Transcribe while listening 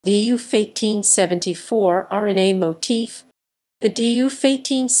DUF1874 RNA motif. The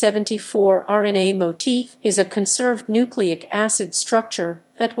DUF1874 RNA motif is a conserved nucleic acid structure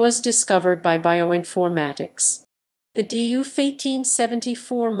that was discovered by bioinformatics. The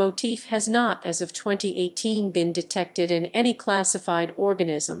DUF1874 motif has not, as of 2018, been detected in any classified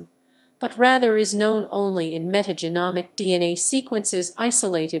organism, but rather is known only in metagenomic DNA sequences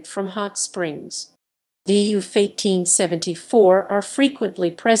isolated from hot springs. DUF1874 are frequently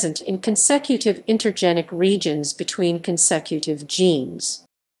present in consecutive intergenic regions between consecutive genes.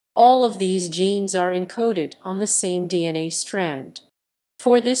 All of these genes are encoded on the same DNA strand.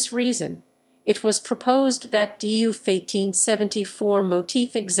 For this reason, it was proposed that DUF1874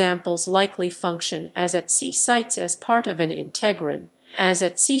 motif examples likely function as attC sites as part of an integron, as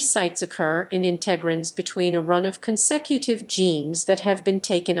attC sites occur in integrons between a run of consecutive genes that have been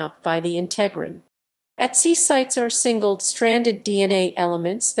taken up by the integron. attC sites are single-stranded DNA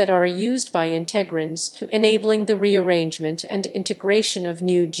elements that are used by integrons to enabling the rearrangement and integration of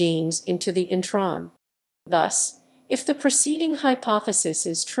new genes into the intron. Thus, if the preceding hypothesis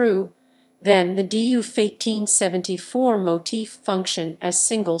is true, then the DUF1874 motif function as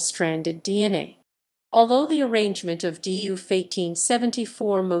single-stranded DNA. Although the arrangement of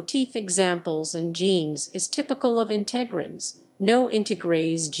DUF1874 motif examples and genes is typical of integrons, no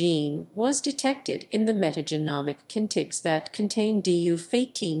integrase gene was detected in the metagenomic contigs that contain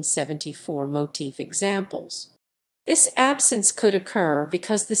DUF1874 motif examples. This absence could occur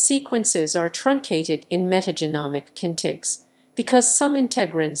because the sequences are truncated in metagenomic contigs, because some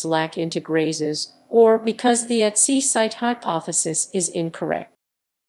integrons lack integrases, or because the attC site hypothesis is incorrect.